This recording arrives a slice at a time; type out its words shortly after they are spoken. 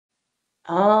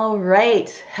All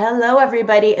right. Hello,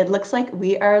 everybody. It looks like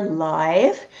we are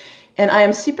live, and I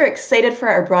am super excited for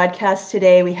our broadcast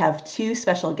today. We have two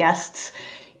special guests,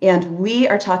 and we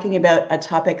are talking about a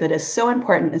topic that is so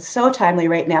important and so timely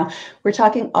right now. We're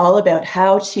talking all about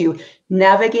how to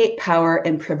navigate power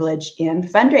and privilege in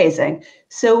fundraising.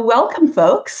 So, welcome,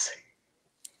 folks.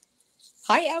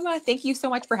 Hi, Emma. Thank you so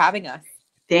much for having us.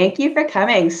 Thank you for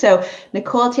coming. So,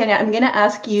 Nicole, Tanya, I'm going to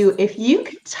ask you if you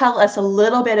could tell us a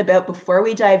little bit about, before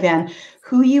we dive in,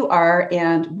 who you are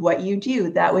and what you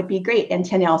do. That would be great. And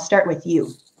Tanya, I'll start with you.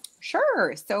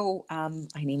 Sure.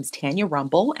 My name's Tanya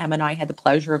Rumble. Emma and I had the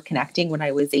pleasure of connecting when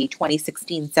I was a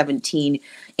 2016-17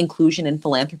 Inclusion and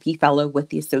Philanthropy Fellow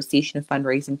with the Association of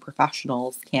Fundraising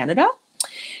Professionals Canada.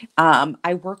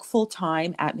 I work full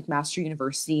time at McMaster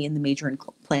University in the Major in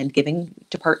Planned Giving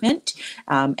department,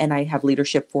 and I have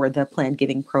leadership for the Planned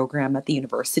Giving program at the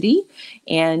university.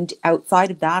 And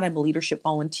outside of that, I'm a leadership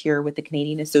volunteer with the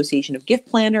Canadian Association of Gift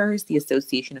Planners, the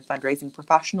Association of Fundraising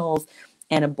Professionals,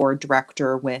 and a board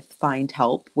director with Find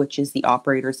Help, which is the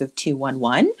operators of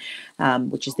 211,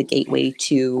 which is the gateway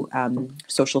to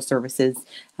social services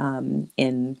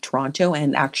in Toronto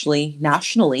and actually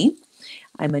nationally.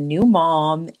 I'm a new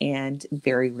mom and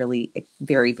very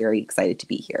excited to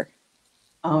be here.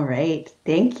 All right.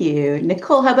 Thank you.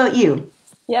 Nicole, how about you?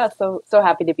 Yeah, so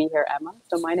happy to be here, Emma.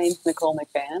 So my name's Nicole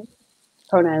McVan.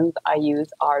 Pronouns I use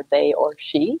are they or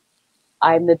she.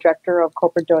 I'm the Director of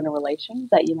Corporate Donor Relations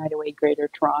at United Way Greater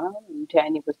Toronto. And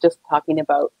Tanya was just talking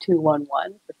about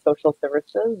 211 for social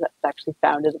services. That's actually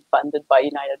founded and funded by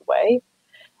United Way,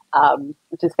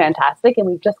 which is fantastic. And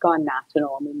we've just gone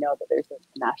national, and we know that there's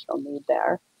a national need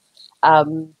there.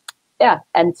 Um, yeah,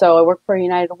 and so I work for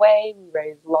United Way. We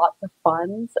raise lots of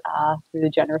funds through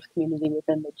the generous community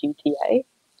within the GTA.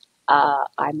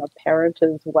 I'm a parent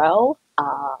as well.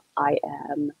 I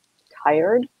am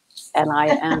tired, and I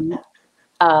am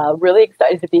really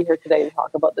excited to be here today to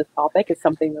talk about this topic. It's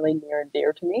something really near and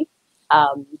dear to me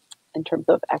um, in terms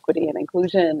of equity and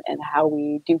inclusion and how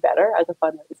we do better as a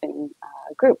fundraising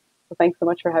group. So thanks so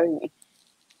much for having me.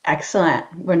 Excellent.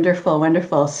 Wonderful.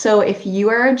 Wonderful. So, if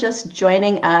you are just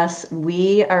joining us,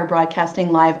 we are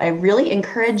broadcasting live. I really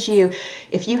encourage you,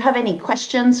 if you have any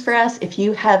questions for us, if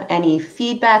you have any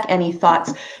feedback, any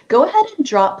thoughts, go ahead and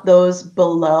drop those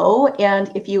below.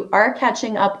 And if you are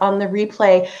catching up on the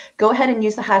replay, go ahead and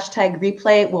use the hashtag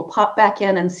replay. We'll pop back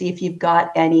in and see if you've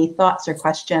got any thoughts or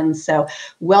questions. So,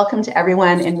 welcome to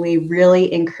everyone. And we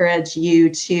really encourage you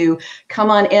to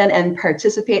come on in and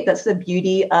participate. That's the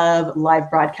beauty of live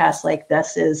broadcast like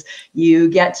this, is you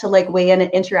get to weigh in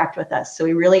and interact with us. So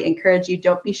we really encourage you,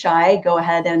 don't be shy. Go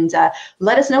ahead and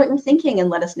let us know what you're thinking, and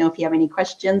let us know if you have any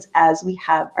questions as we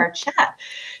have our chat.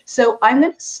 So I'm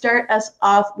going to start us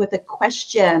off with a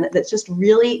question that's just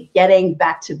really getting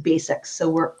back to basics, so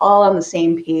we're all on the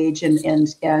same page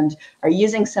and are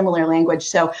using similar language.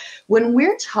 So when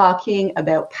we're talking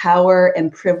about power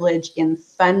and privilege in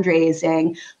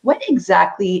fundraising, what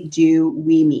exactly do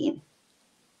we mean?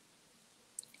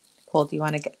 Nicole, do you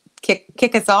want to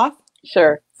kick us off?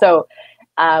 Sure. So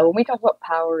when we talk about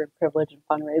power and privilege in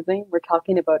fundraising, we're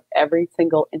talking about every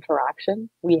single interaction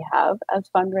we have as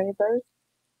fundraisers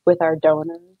with our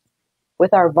donors,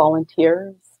 with our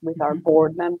volunteers, with our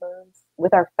board members,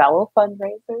 with our fellow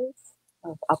fundraisers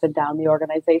up and down the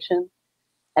organization,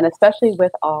 and especially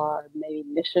with our maybe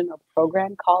mission or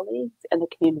program colleagues and the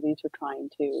communities we're trying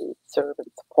to serve and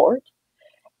support.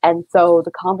 And so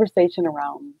the conversation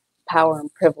around power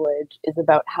and privilege is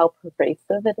about how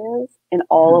pervasive it is in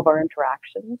all of our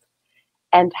interactions,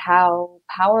 and how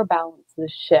power balances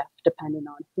shift depending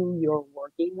on who you're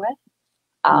working with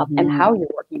and how you're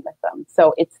working with them.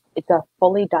 So it's a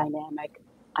fully dynamic,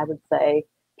 I would say,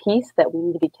 piece that we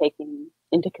need to be taking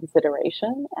into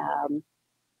consideration.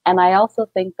 And I also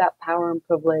think that power and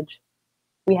privilege,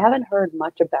 we haven't heard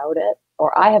much about it,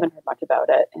 or I haven't heard much about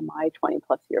it in my 20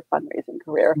 plus year fundraising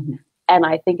career. And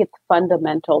I think it's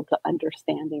fundamental to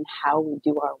understanding how we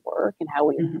do our work and how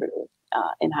we improve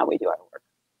in how we do our work.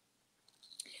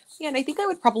 Yeah, and I think I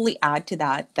would probably add to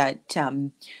that,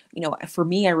 for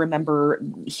me, I remember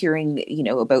hearing,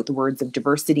 about the words of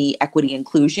diversity, equity,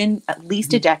 inclusion at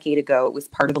least a decade ago. It was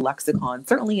part of the lexicon,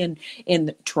 certainly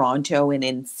in Toronto and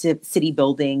in city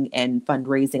building and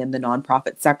fundraising in the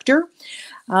nonprofit sector.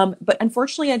 But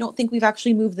unfortunately, I don't think we've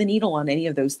actually moved the needle on any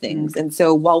of those things. And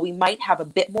so while we might have a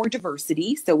bit more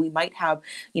diversity, so we might have,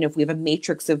 if we have a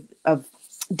matrix of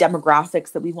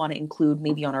demographics that we want to include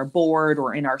maybe on our board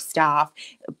or in our staff,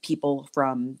 people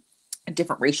from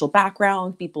different racial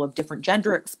backgrounds, people of different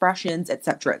gender expressions, et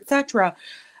cetera,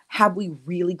 Have we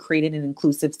really created an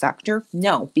inclusive sector?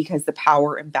 No, because the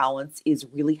power imbalance is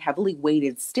really heavily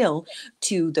weighted still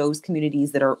to those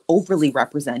communities that are overly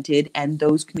represented, and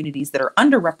those communities that are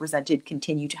underrepresented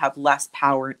continue to have less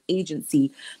power and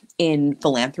agency in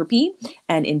philanthropy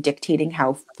and in dictating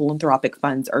how philanthropic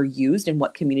funds are used and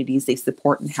what communities they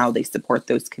support and how they support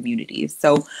those communities.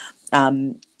 So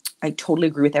I totally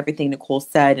agree with everything Nicole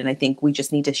said. And I think we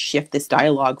just need to shift this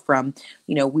dialogue from,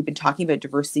 we've been talking about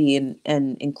diversity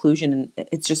and inclusion, and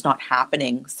it's just not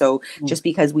happening. So just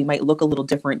because we might look a little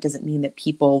different doesn't mean that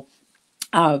people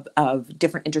of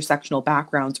different intersectional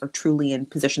backgrounds are truly in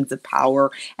positions of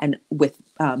power and with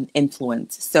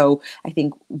influence. So I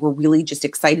think we're really just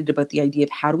excited about the idea of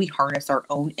how do we harness our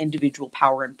own individual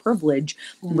power and privilege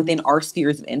within our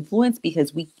spheres of influence,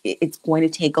 because it's going to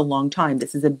take a long time.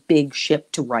 This is a big ship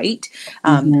to right.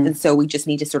 And so we just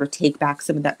need to sort of take back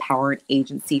some of that power and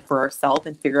agency for ourselves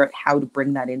and figure out how to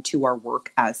bring that into our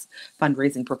work as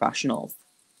fundraising professionals.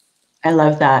 I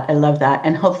love that. I love that.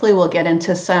 And hopefully we'll get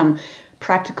into some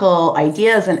practical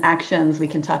ideas and actions. We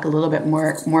can talk a little bit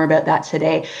more about that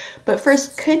today. But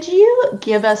first, could you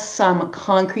give us some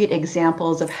concrete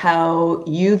examples of how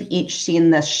you've each seen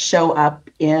this show up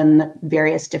in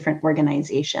various different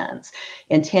organizations?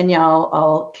 And Tanya,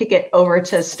 I'll kick it over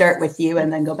to start with you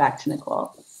and then go back to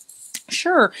Nicole.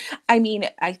 Sure. I mean,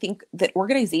 I think that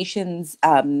organizations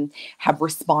have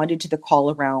responded to the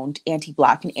call around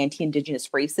anti-Black and anti-Indigenous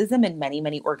racism, and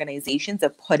many organizations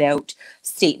have put out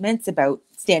statements about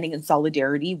standing in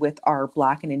solidarity with our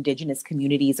Black and Indigenous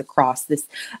communities across this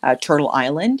Turtle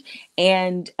Island.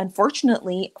 And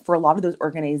unfortunately, for a lot of those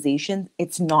organizations,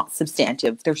 it's not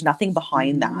substantive. There's nothing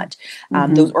behind that.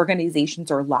 Those organizations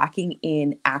are lacking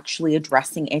in actually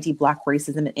addressing anti-Black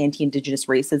racism and anti-Indigenous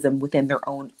racism within their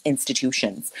own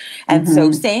institutions. And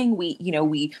so saying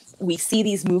we see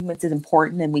these movements as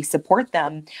important and we support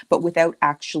them, but without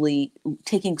actually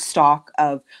taking stock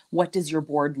of what does your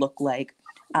board look like?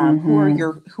 Who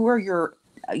are your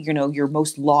your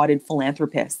most lauded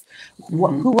philanthropists?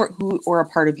 Who are a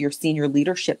part of your senior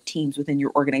leadership teams within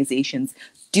your organizations?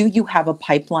 Do you have a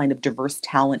pipeline of diverse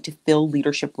talent to fill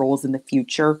leadership roles in the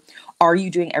future? Are you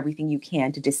doing everything you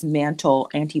can to dismantle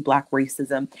anti-Black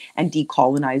racism and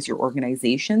decolonize your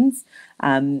organizations?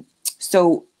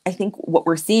 So I think what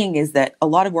we're seeing is that a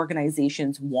lot of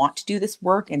organizations want to do this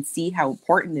work and see how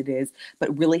important it is,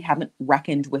 but really haven't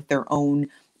reckoned with their own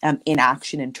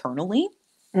inaction internally.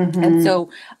 And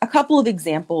so a couple of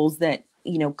examples that,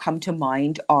 come to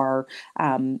mind are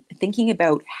thinking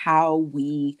about how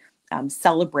we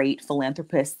celebrate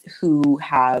philanthropists who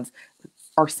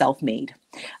are self-made.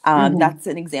 That's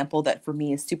an example that for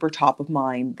me is super top of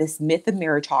mind. This myth of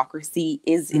meritocracy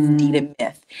is indeed a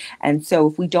myth. And so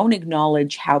if we don't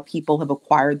acknowledge how people have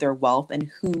acquired their wealth and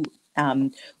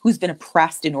who's been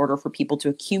oppressed in order for people to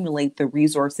accumulate the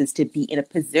resources to be in a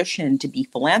position to be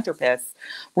philanthropists,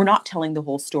 we're not telling the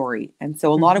whole story. And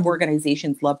so a lot of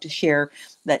organizations love to share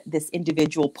that this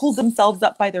individual pulled themselves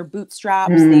up by their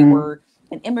bootstraps. They were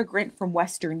an immigrant from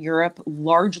Western Europe.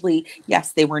 Largely,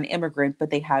 yes, they were an immigrant, but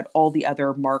they had all the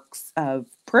other marks of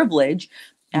privilege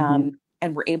and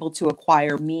were able to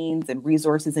acquire means and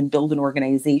resources and build an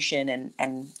organization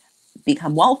and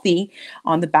become wealthy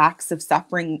on the backs of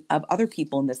suffering of other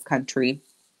people in this country.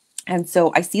 And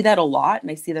so I see that a lot,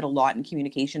 and I see that a lot in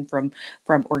communication from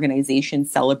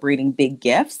organizations celebrating big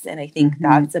gifts. And I think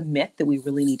that's a myth that we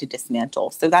really need to dismantle.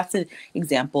 So that's an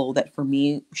example that for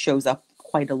me shows up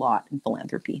quite a lot in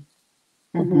philanthropy.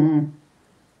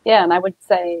 Yeah, and I would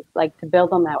say, like, to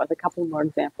build on that with a couple more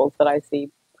examples that I see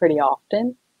pretty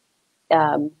often,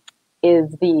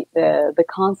 is the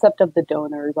concept of the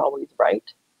donor is always right.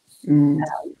 And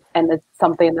it's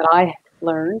something that I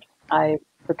learned.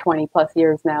 For 20 plus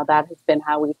years now, that has been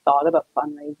how we've thought about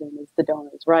fundraising, is the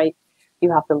donor's right.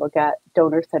 You have to look at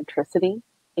donor centricity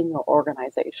in your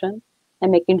organization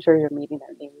and making sure you're meeting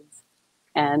their needs.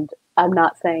 And I'm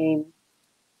not saying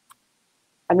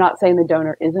the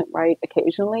donor isn't right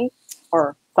occasionally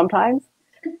or sometimes,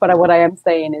 but what I am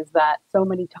saying is that so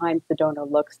many times the donor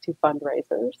looks to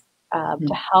fundraisers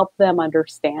to help them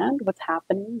understand what's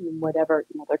happening in whatever,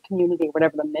 their community,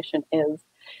 whatever the mission is,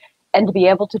 and to be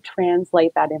able to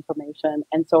translate that information.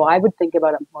 And so I would think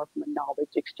about it more from a knowledge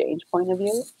exchange point of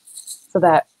view, so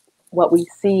that what we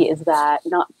see is that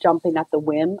not jumping at the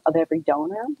whim of every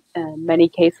donor. In many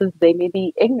cases, they may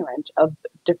be ignorant of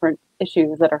different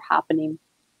issues that are happening.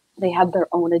 They have their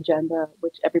own agenda,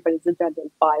 which everybody's agenda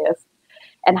is biased.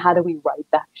 And how do we right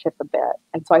that ship a bit?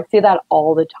 And so I see that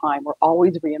all the time. We're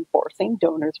always reinforcing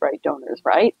donors right,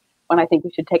 when I think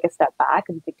we should take a step back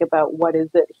and think about what is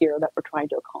it here that we're trying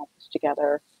to accomplish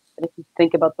together And if you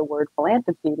think about the word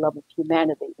philanthropy, love of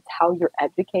humanity, it's how you're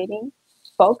educating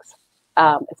folks,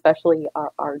 especially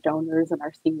our donors and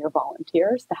our senior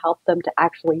volunteers, to help them to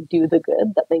actually do the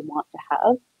good that they want to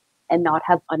have and not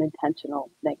have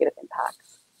unintentional negative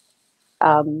impacts.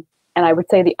 And I would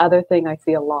say the other thing I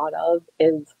see a lot of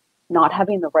is not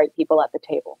having the right people at the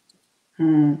table.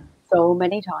 So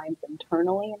many times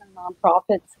internally in our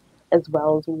nonprofits, as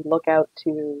well as when we look out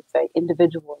to, say,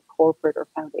 individual, corporate, or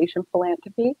foundation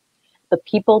philanthropy, the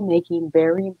people making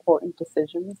very important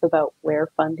decisions about where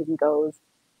funding goes,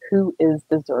 who is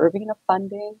deserving of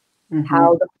funding,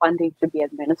 how the funding should be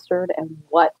administered, and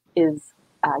what is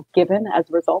given as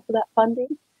a result of that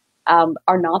funding,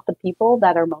 are not the people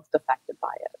that are most affected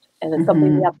by it. And it's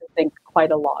something we have to think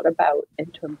quite a lot about in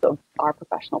terms of our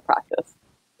professional practice.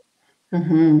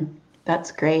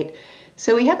 That's great.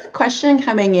 So we have a question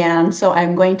coming in, so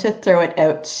I'm going to throw it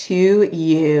out to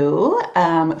you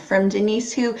from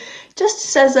Denise, who just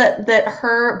says that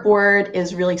her board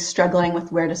is really struggling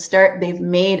with where to start. They've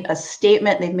made a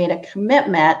statement, they've made a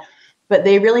commitment, but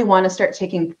they really want to start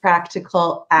taking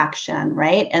practical action,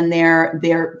 right? And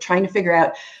they're trying to figure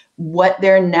out what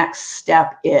their next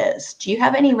step is. Do you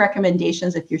have any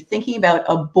recommendations if you're thinking about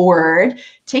a board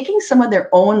taking some of their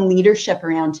own leadership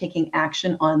around taking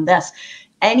action on this?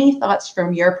 Any thoughts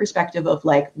from your perspective of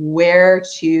like where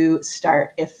to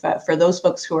start? If for those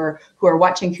folks who are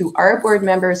watching, who are board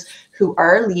members, who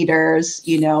are leaders,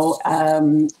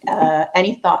 any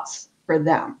thoughts for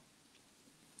them?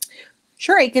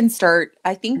 Sure, I can start.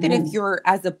 I think that if you're,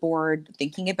 as a board,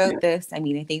 thinking about this, I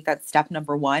mean, I think that's step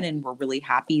number one, and we're really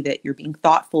happy that you're being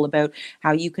thoughtful about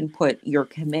how you can put your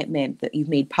commitment that you've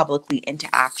made publicly into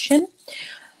action.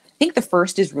 I think the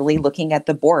first is really looking at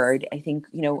the board. I think,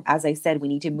 as I said, we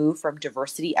need to move from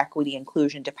diversity, equity,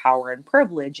 inclusion to power and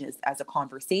privilege as a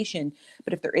conversation.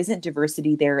 But if there isn't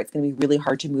diversity there, it's going to be really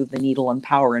hard to move the needle on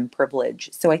power and privilege.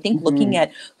 So I think looking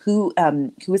at who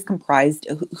is comprised,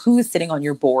 who is sitting on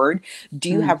your board. Do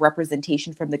you have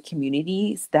representation from the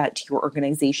communities that your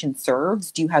organization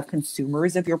serves? Do you have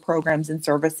consumers of your programs and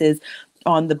services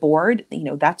on the board?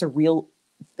 That's a real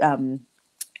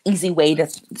easy way to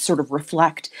sort of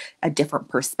reflect a different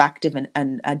perspective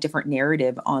and a different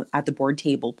narrative at the board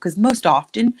table. Because most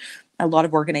often, a lot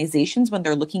of organizations, when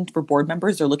they're looking for board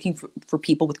members, they're looking for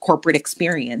people with corporate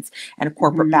experience and a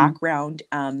corporate background,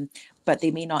 but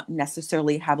they may not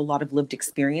necessarily have a lot of lived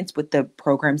experience with the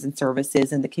programs and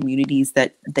services and the communities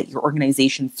that your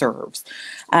organization serves.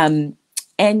 And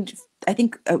I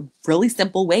think a really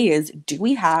simple way is, do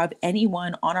we have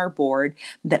anyone on our board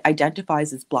that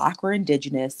identifies as Black or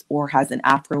Indigenous or has an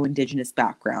Afro-Indigenous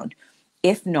background?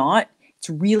 If not, it's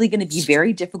really going to be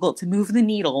very difficult to move the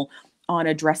needle on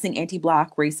addressing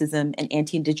anti-Black racism and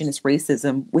anti-Indigenous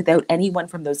racism without anyone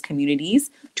from those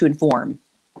communities to inform.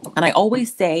 And I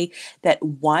always say that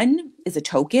 1 is a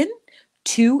token,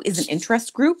 2 is an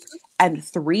interest group, and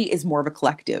 3 is more of a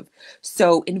collective.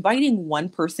 So inviting one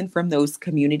person from those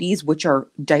communities, which are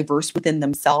diverse within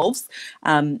themselves,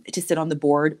 to sit on the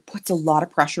board puts a lot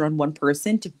of pressure on one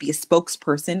person to be a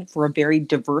spokesperson for a very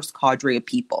diverse cadre of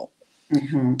people.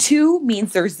 2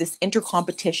 means there's this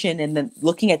intercompetition, and then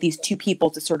looking at these 2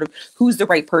 people to sort of who's the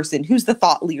right person, who's the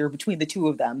thought leader between the 2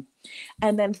 of them.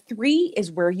 And then 3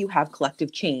 is where you have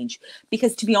collective change.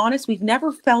 Because to be honest, we've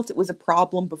never felt it was a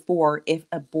problem before if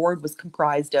a board was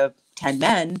comprised of 10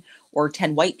 men or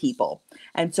 10 white people.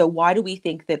 And so why do we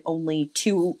think that only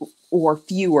 2 or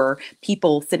fewer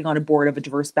people sitting on a board of a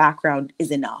diverse background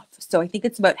is enough? So I think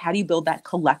it's about how do you build that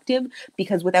collective,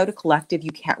 because without a collective,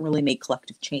 you can't really make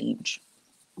collective change.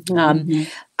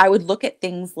 I would look at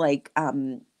things like,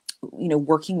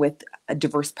 working with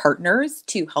diverse partners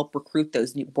to help recruit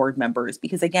those new board members.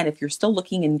 Because again, if you're still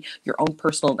looking in your own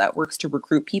personal networks to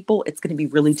recruit people, it's going to be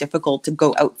really difficult to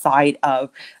go outside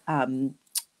of,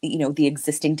 the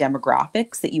existing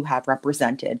demographics that you have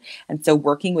represented. And so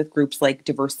working with groups like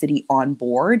Diversity on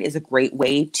Board is a great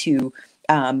way to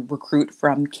recruit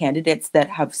from candidates that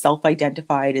have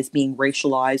self-identified as being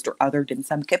racialized or othered in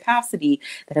some capacity,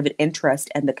 that have an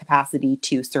interest and the capacity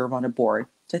to serve on a board.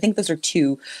 So I think those are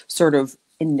 2 sort of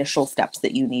initial steps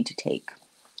that you need to take.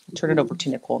 I'll turn it over to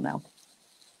Nicole now.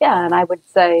 Yeah, and I would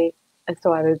say,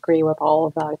 so I would agree with all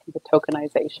of that. I think the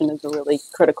tokenization is a really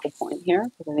critical point here,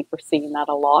 because I think we're seeing that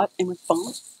a lot in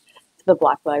response to the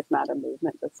Black Lives Matter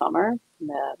movement this summer,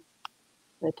 the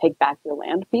Take Back Your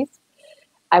Land piece.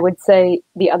 I would say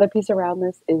the other piece around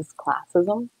this is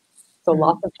classism. So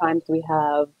lots of times we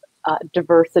have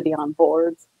diversity on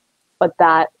boards, but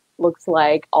that looks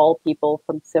like all people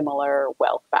from similar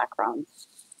wealth backgrounds.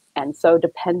 And so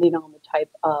depending on the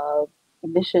type of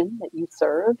mission that you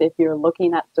serve, if you're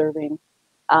looking at serving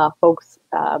folks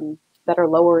that are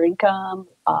lower income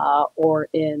or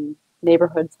in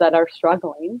neighborhoods that are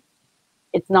struggling.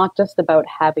 It's not just about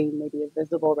having maybe a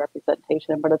visible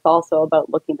representation, but it's also about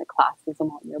looking at classism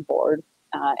on your board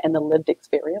and the lived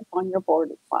experience on your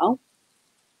board as well.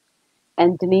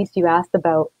 And Denise, you asked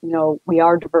about, we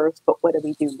are diverse, but what do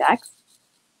we do next?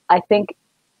 I think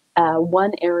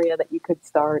one area that you could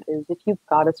start is if you've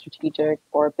got a strategic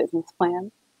or a business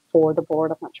plan for the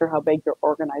board. I'm not sure how big your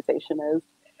organization is,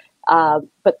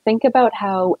 but think about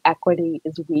how equity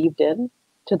is weaved in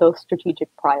to those strategic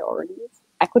priorities.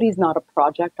 Equity is not a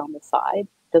project on the side,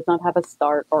 does not have a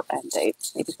start or end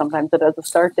date. Maybe sometimes it has a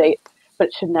start date, but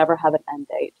it should never have an end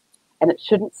date. And it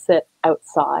shouldn't sit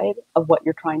outside of what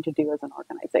you're trying to do as an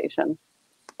organization.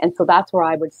 And so that's where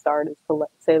I would start, is to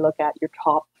look at your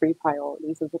top 3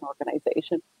 priorities as an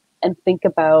organization and think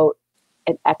about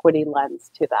an equity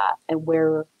lens to that, and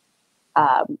where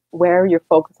your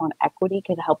focus on equity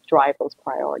can help drive those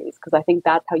priorities. Because I think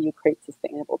that's how you create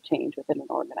sustainable change within an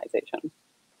organization.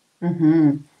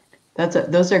 Mm-hmm.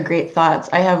 Those are great thoughts.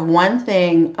 I have one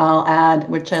thing I'll add,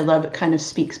 which I love. It kind of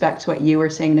speaks back to what you were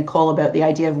saying, Nicole, about the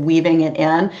idea of weaving it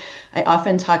in. I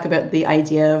often talk about the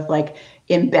idea of like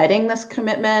embedding this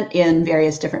commitment in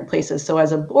various different places. So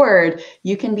as a board,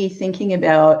 you can be thinking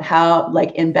about how,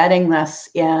 like, embedding this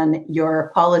in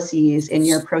your policies, in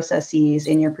your processes,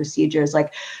 in your procedures.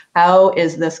 Like, how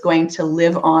is this going to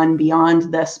live on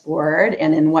beyond this board,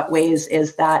 and in what ways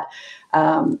is that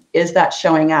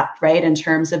showing up, right? In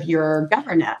terms of your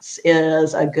governance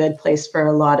is a good place for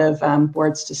a lot of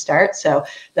boards to start. So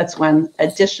that's one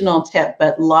additional tip,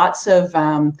 but lots of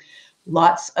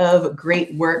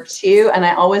great work too. And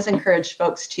I always encourage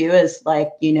folks too, is like,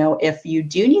 if you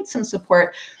do need some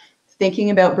support,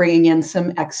 thinking about bringing in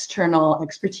some external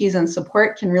expertise and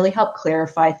support can really help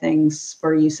clarify things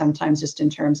for you sometimes, just in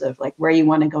terms of like where you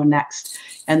want to go next.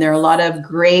 And there are a lot of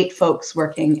great folks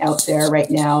working out there right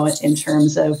now in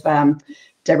terms of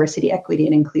diversity, equity,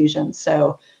 and inclusion.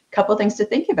 So a couple of things to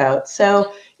think about.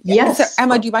 So yes. So,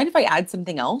 Emma, do you mind if I add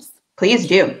something else? Please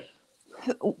do.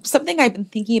 Something I've been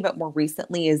thinking about more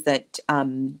recently is that,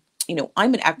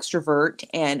 I'm an extrovert,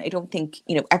 and I don't think,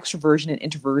 extroversion and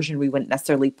introversion, we wouldn't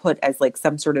necessarily put as like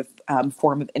some sort of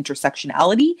form of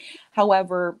intersectionality.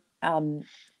 However,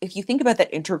 if you think about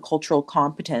that intercultural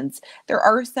competence, there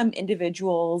are some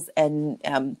individuals and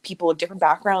people of different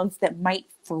backgrounds that might,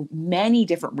 for many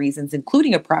different reasons,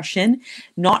 including oppression,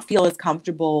 not feel as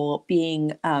comfortable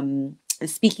being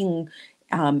speaking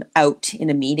out in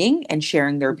a meeting and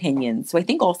sharing their opinions. So I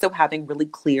think also having really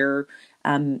clear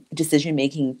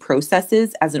decision-making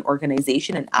processes as an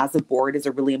organization and as a board is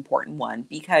a really important one,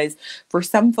 because for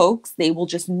some folks, they will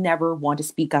just never want to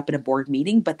speak up in a board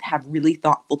meeting, but have really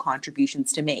thoughtful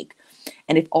contributions to make.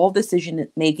 And if all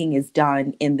decision-making is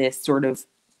done in this sort of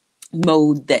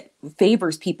mode that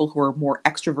favors people who are more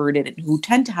extroverted and who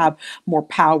tend to have more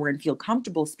power and feel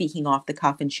comfortable speaking off the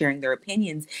cuff and sharing their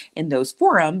opinions in those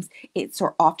forums, it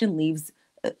so often leaves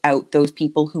out those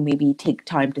people who maybe take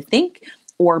time to think,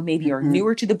 or maybe are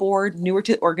newer to the board, newer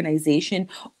to the organization,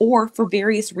 or for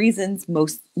various reasons,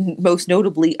 most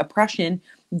notably oppression,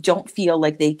 don't feel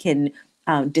like they can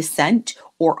dissent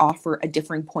or offer a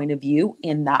differing point of view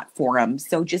in that forum.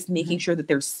 So just making sure that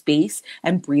there's space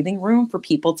and breathing room for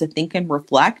people to think and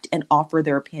reflect and offer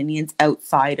their opinions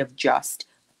outside of just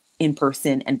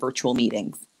in-person and virtual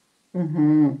meetings.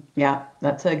 Mm-hmm. Yeah,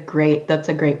 that's a great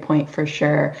point for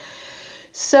sure.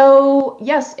 So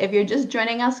yes, if you're just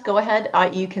joining us, go ahead.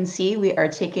 You can see we are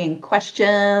taking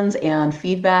questions and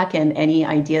feedback, and any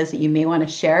ideas that you may want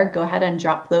to share. Go ahead and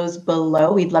drop those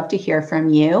below. We'd love to hear from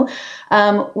you.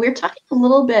 We're talking a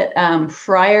little bit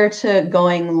prior to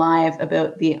going live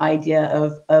about the idea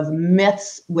of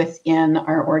myths within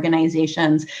our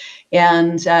organizations.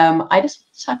 And I just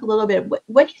want to talk a little bit,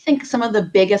 what do you think some of the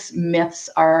biggest myths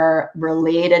are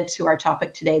related to our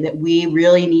topic today that we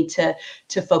really need to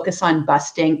focus on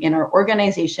busting in our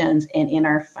organizations and in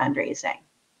our fundraising?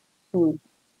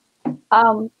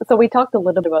 So we talked a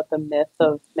little bit about the myth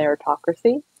of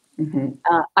meritocracy.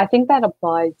 I think that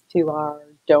applies to our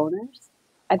donors.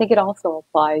 I think it also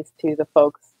applies to the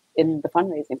folks in the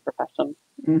fundraising profession.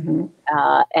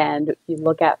 And if you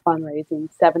look at fundraising,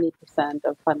 70%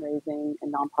 of fundraising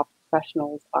and nonprofit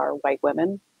professionals are white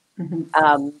women.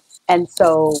 And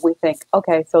so we think,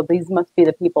 okay, so these must be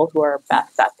the people who are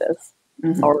best at this,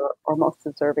 or most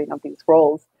deserving of these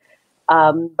roles.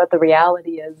 But the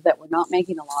reality is that we're not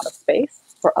making a lot of space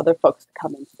for other folks to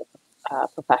come into the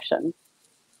profession.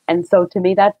 And so to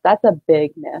me, that's a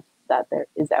big myth that there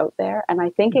is out there. And I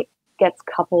think it gets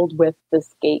coupled with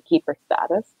this gatekeeper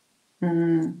status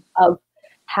of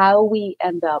how we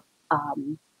end up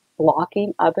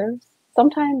blocking others,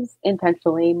 sometimes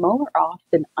intentionally, more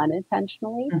often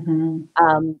unintentionally,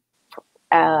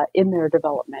 in their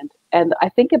development. And I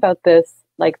think about this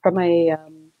like from a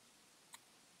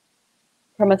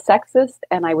sexist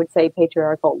and I would say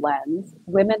patriarchal lens.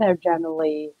 Women are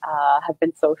generally have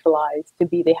been socialized to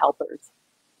be the helpers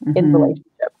in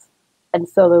relationships. And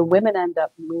so the women end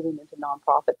up moving into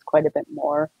nonprofits quite a bit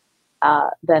more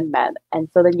than men. And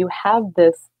so then you have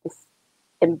this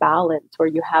imbalance where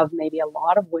you have maybe a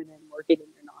lot of women working in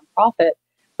your nonprofit,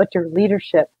 but your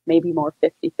leadership may be more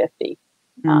 50-50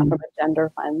 from a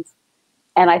gender lens.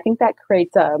 And I think that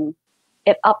creates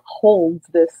it upholds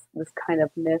this kind of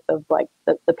myth of like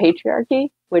the patriarchy,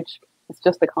 which is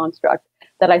just a construct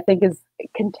that I think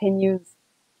continues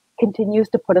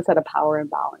to put us at a power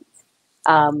imbalance.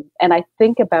 And I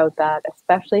think about that,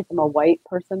 especially from a white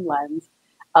person lens,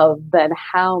 of then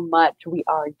how much we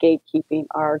are gatekeeping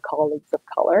our colleagues of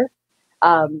color,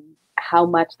 how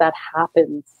much that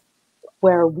happens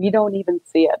where we don't even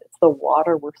see it. It's the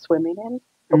water we're swimming in,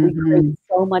 but we create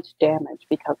so much damage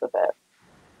because of it.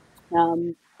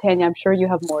 Tanya, I'm sure you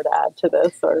have more to add to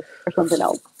this or something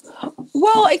else.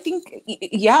 Well, I think,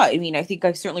 yeah, I mean, I think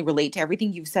I certainly relate to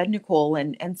everything you've said, Nicole.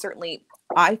 And certainly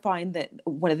I find that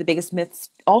one of the biggest myths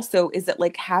also is that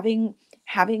like having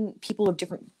people of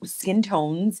different skin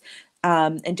tones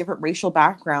and different racial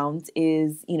backgrounds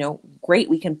is, great.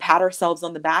 We can pat ourselves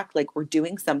on the back like we're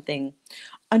doing something.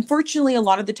 Unfortunately, a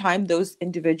lot of the time, those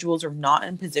individuals are not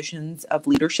in positions of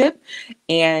leadership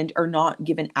and are not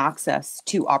given access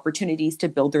to opportunities to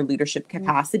build their leadership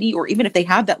capacity, or even if they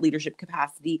have that leadership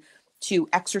capacity, to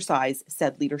exercise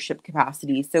said leadership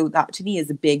capacity. So that to me is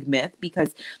a big myth,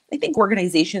 because I think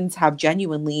organizations have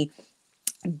genuinely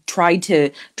tried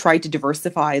to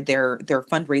diversify their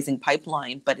fundraising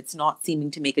pipeline, but it's not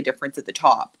seeming to make a difference at the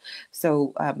top.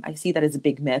 So I see that as a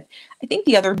big myth. I think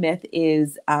the other myth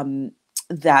is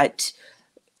that,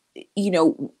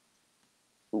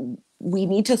 we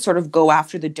need to sort of go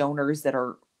after the donors that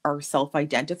are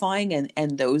self-identifying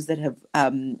and those that have,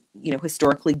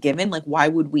 historically given. Like, why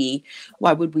would we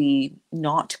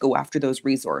not go after those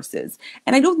resources?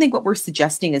 And I don't think what we're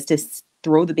suggesting is to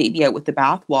throw the baby out with the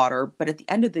bathwater, but at the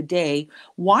end of the day,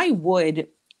 why would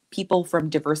people from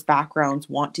diverse backgrounds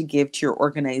want to give to your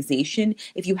organization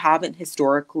if you haven't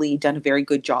historically done a very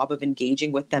good job of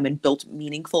engaging with them and built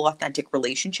meaningful, authentic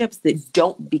relationships that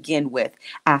don't begin with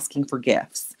asking for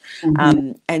gifts?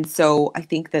 And so I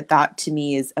think that to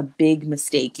me is a big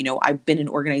mistake. I've been in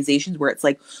organizations where it's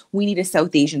like, we need a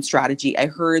South Asian strategy. I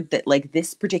heard that like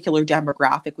this particular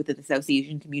demographic within the South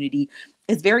Asian community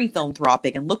is very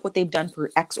philanthropic, and look what they've done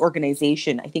for X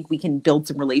organization. I think we can build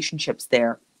some relationships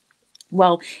there.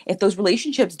 Well, if those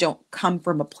relationships don't come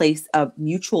from a place of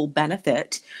mutual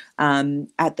benefit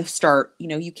at the start,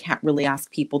 you can't really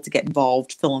ask people to get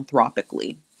involved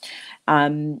philanthropically.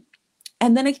 And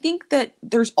then I think that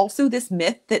there's also this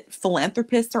myth that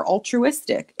philanthropists are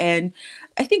altruistic. And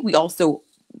I think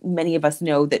many of us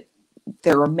know that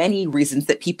there are many reasons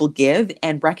that people give,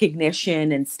 and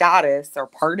recognition and status are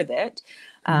part of it.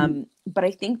 But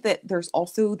I think that there's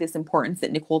also this importance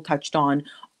that Nicole touched on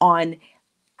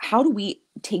how do we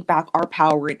take back our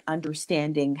power in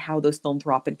understanding how those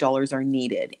philanthropic dollars are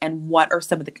needed, and what are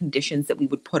some of the conditions that we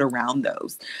would put around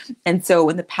those. And so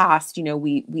in the past,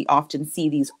 we often see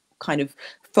these kind of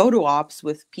photo ops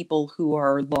with people who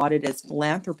are lauded as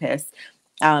philanthropists,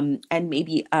 and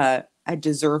maybe a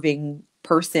deserving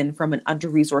person from an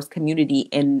under-resourced community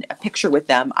in a picture with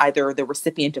them, either the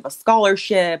recipient of a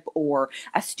scholarship or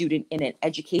a student in an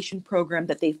education program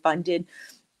that they funded.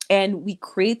 And we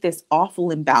create this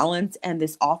awful imbalance and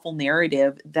this awful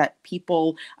narrative that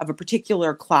people of a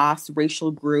particular class, racial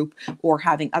group, or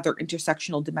having other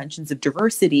intersectional dimensions of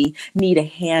diversity need a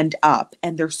hand up,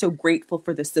 and they're so grateful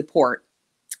for the support.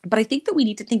 But I think that we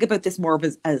need to think about this more of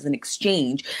as an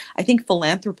exchange. I think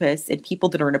philanthropists and people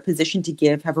that are in a position to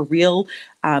give have a real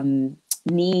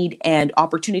need and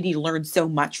opportunity to learn so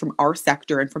much from our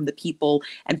sector and from the people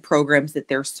and programs that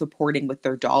they're supporting with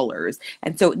their dollars.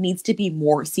 And so it needs to be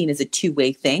more seen as a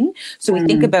two-way thing. So we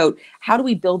think about, how do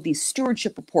we build these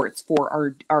stewardship reports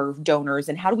for our donors,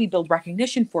 and how do we build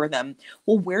recognition for them?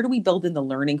 Well, where do we build in the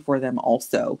learning for them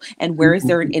also? And where is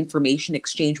there an information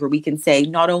exchange where we can say,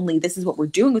 not only this is what we're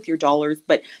doing with your dollars,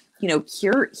 but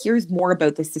here's more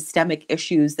about the systemic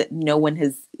issues that no one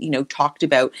has, talked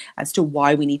about as to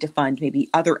why we need to fund maybe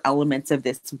other elements of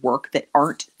this work that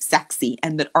aren't sexy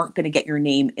and that aren't going to get your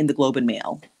name in the Globe and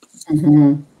Mail.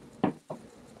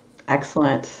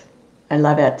 Excellent. I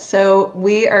love it. So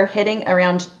we are hitting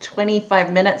around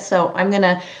 25 minutes. So I'm going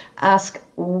to ask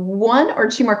one or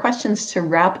two more questions to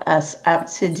wrap us up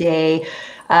today.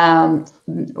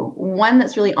 One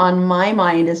that's really on my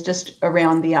mind is just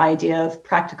around the idea of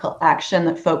practical action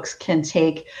that folks can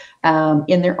take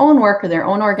in their own work or their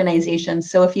own organization.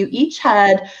 So if you each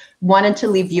wanted to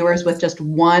leave viewers with just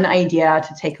one idea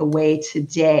to take away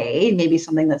today, maybe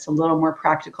something that's a little more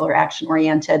practical or action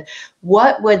oriented,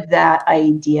 what would that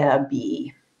idea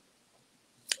be?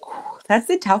 That's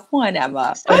a tough one,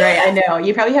 Emma. All right, I know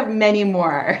you probably have many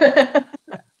more.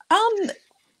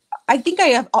 I think I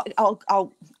have.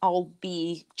 I'll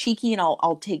be cheeky and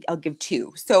I'll give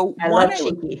two. So I love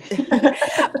cheeky.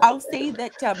 I'll say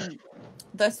that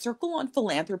the Circle on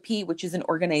Philanthropy, which is an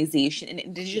organization, an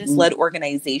Indigenous-led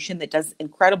organization that does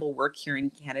incredible work here in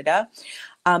Canada,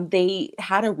 they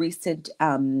had a recent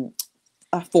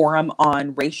a forum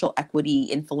on racial equity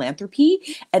in philanthropy,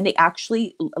 and they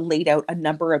actually laid out a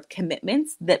number of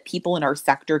commitments that people in our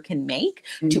sector can make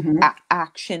to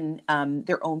action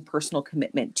their own personal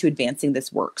commitment to advancing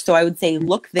this work. So I would say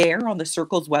look there on the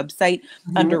Circle's website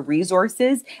under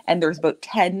resources, and there's about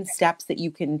 10 steps that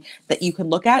you can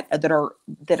look at that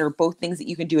are both things that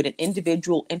you can do at an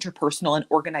individual, interpersonal, and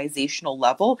organizational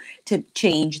level to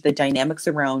change the dynamics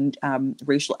around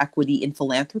racial equity in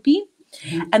philanthropy.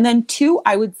 And then two,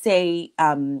 I would say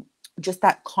just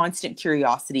that constant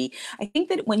curiosity. I think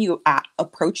that when you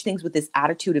approach things with this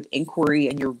attitude of inquiry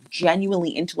and you're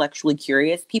genuinely intellectually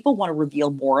curious, people want to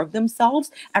reveal more of themselves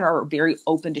and are very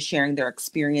open to sharing their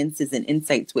experiences and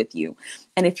insights with you.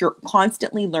 And if you're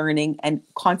constantly learning and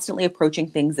constantly approaching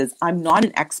things as, I'm not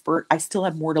an expert, I still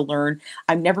have more to learn,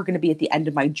 I'm never going to be at the end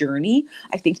of my journey,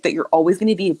 I think that you're always going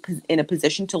to be in a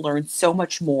position to learn so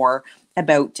much more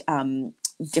about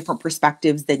different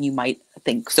perspectives than you might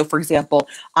think. So for example,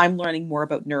 I'm learning more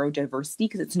about neurodiversity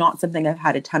because it's not something I've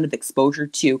had a ton of exposure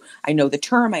to. I know the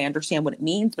term, I understand what it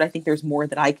means, but I think there's more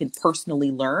that I can personally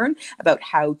learn about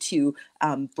how to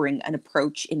bring an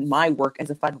approach in my work as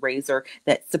a fundraiser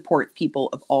that supports people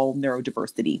of all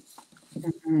neurodiversity.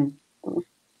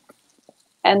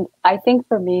 And I think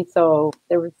for me, so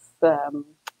there was a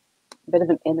bit of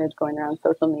an image going around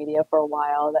social media for a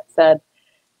while that said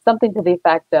something to the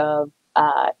effect of,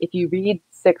 if you read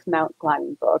 6 mountain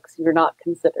climbing books, you're not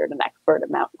considered an expert at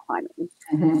mountain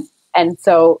climbing. And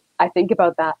so I think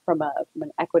about that from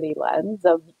an equity lens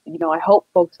of, I hope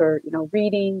folks are,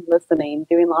 reading, listening,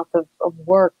 doing lots of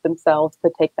work themselves to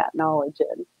take that knowledge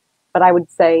in. But I would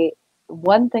say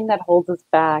one thing that holds us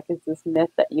back is this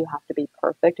myth that you have to be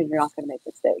perfect and you're not going to make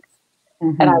mistakes.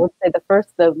 And I would say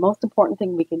the most important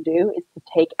thing we can do is to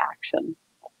take action.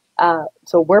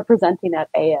 So we're presenting at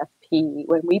AFP.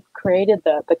 When we've created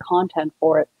the content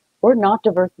for it, we're not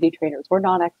diversity trainers, we're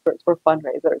not experts, we're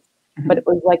fundraisers. But it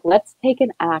was like, let's take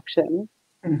an action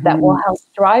that will help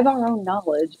drive our own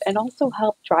knowledge and also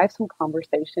help drive some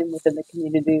conversation within the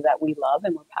community that we love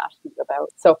and we're passionate about.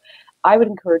 So I would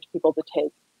encourage people to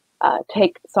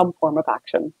take some form of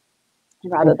action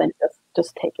rather than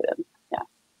just take it in.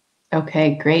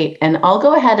 Okay, great. And I'll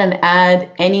go ahead and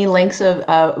add any links of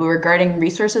regarding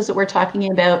resources that we're talking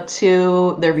about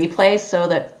to the replay so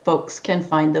that folks can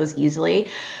find those easily.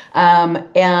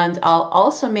 And I'll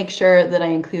also make sure that I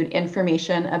include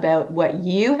information about what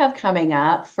you have coming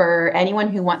up for anyone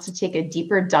who wants to take a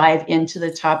deeper dive into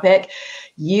the topic.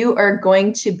 You are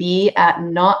going to be at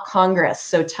Not Congress.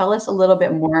 So tell us a little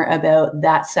bit more about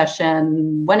that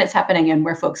session, when it's happening, and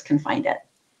where folks can find it.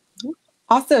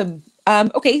 Awesome.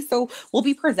 Okay, so we'll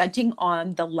be presenting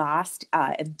on the last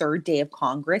and third day of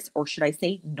Congress, or should I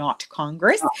say Not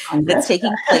Congress, that's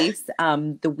taking place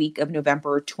the week of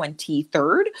November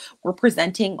 23rd. We're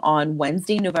presenting on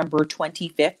Wednesday, November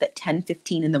 25th at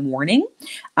 10:15 in the morning.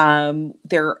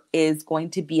 There is going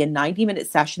to be a 90-minute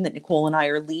session that Nicole and I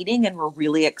are leading, and we're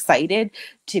really excited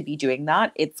to be doing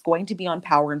that. It's going to be on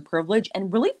power and privilege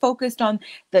and really focused on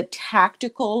the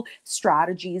tactical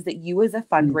strategies that you as a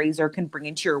fundraiser can bring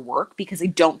into your work, because I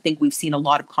don't think we've seen a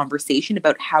lot of conversation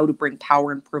about how to bring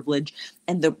power and privilege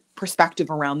and the perspective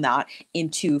around that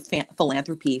into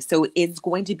philanthropy. So it's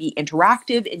going to be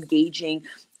interactive, engaging,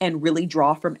 and really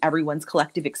draw from everyone's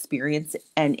collective experience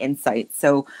and insights.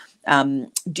 So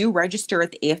do register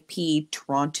at the AFP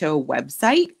Toronto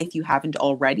website if you haven't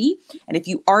already. And if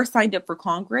you are signed up for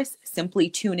Congress, simply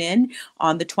tune in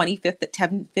on the 25th at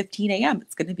 10:15 a.m.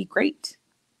 It's going to be great.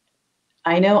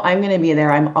 I know I'm going to be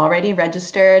there. I'm already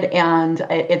registered, and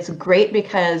it's great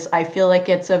because I feel like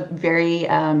it's a very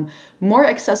more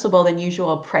accessible than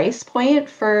usual price point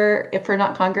for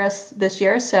Not Congress this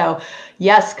year. So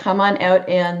yes, come on out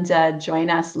and join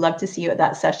us. Love to see you at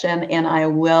that session, and I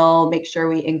will make sure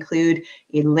we include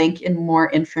a link and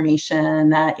more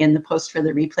information in the post for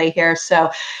the replay here. So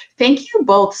thank you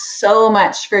both so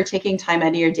much for taking time out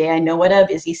of your day. I know what a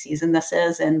busy season this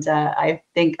is, and I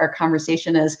think our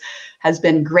conversation has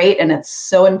been great, and it's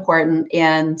so important,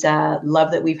 and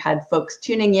love that we've had folks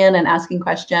tuning in and asking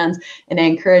questions. And I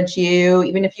encourage you,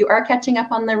 even if you are catching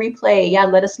up on the replay,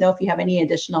 let us know if you have any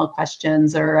additional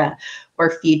questions or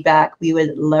feedback. We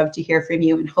would love to hear from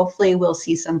you, and hopefully we'll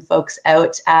see some folks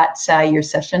out at your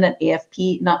session at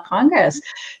AFP Not Congress.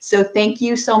 So thank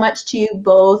you so much to you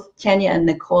both, Tanya and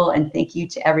Nicole, and thank you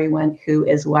to everyone who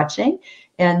is watching.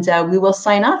 And we will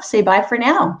sign off. Say bye for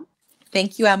now.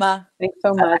 Thank you, Emma. Thanks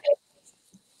so much. Bye.